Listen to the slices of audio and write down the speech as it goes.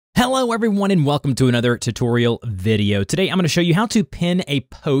Hello everyone and welcome to another tutorial video. Today I'm going to show you how to pin a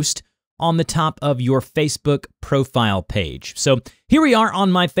post on the top of your Facebook profile page. So here we are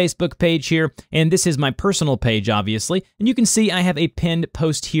on my Facebook page here, and this is my personal page obviously, and you can see I have a pinned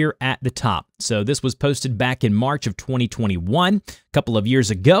post here at the top. So this was posted back in March of 2021, a couple of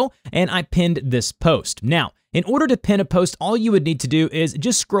years ago, and I pinned this post. Now, in order to pin a post, all you would need to do is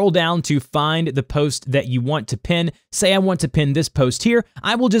just scroll down to find the post that you want to pin. Say I want to pin this post here.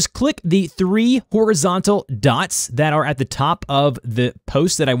 I will just click the three horizontal dots that are at the top of the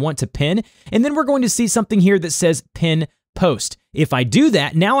post that I want to pin, and then we're going to see something here that says Pin Post. If I do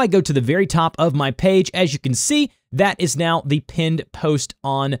that, now I go to the very top of my page. As you can see, that is now the pinned post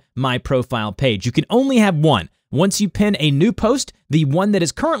on my profile page. You can only have one. Once you pin a new post, the one that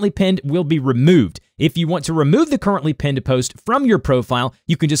is currently pinned will be removed. If you want to remove the currently pinned post from your profile,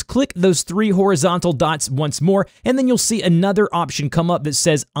 you can just click those three horizontal dots once more, and then you'll see another option come up that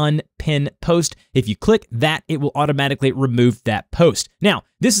says Unpin Post. If you click that, it will automatically remove that post. Now,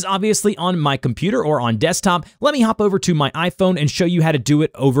 this is obviously on my computer or on desktop. Let me hop over to my iPhone and show you how to do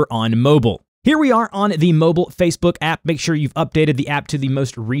it over on mobile. Here we are on the mobile Facebook app. Make sure you've updated the app to the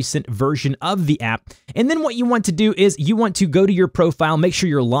most recent version of the app. And then what you want to do is you want to go to your profile, make sure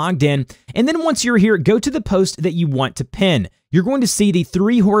you're logged in, and then once you're here, go to the post that you want to pin. You're going to see the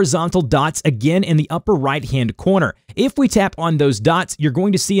three horizontal dots again in the upper right-hand corner. If we tap on those dots, you're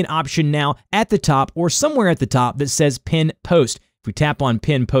going to see an option now at the top or somewhere at the top that says Pin Post. If we tap on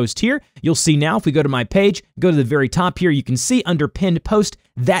Pin Post here, you'll see now if we go to my page, go to the very top here, you can see under Pinned Post,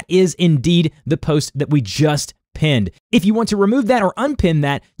 that is indeed the post that we just pinned. If you want to remove that or unpin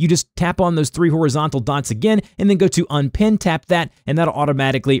that, you just tap on those three horizontal dots again and then go to Unpin, tap that, and that'll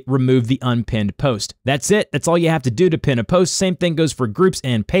automatically remove the unpinned post. That's it. That's all you have to do to pin a post. Same thing goes for groups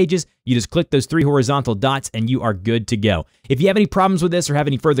and pages. You just click those three horizontal dots and you are good to go. If you have any problems with this or have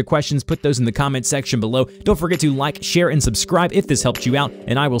any further questions, put those in the comment section below. Don't forget to like, share, and subscribe if this helped you out,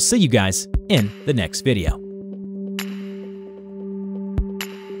 and I will see you guys in the next video.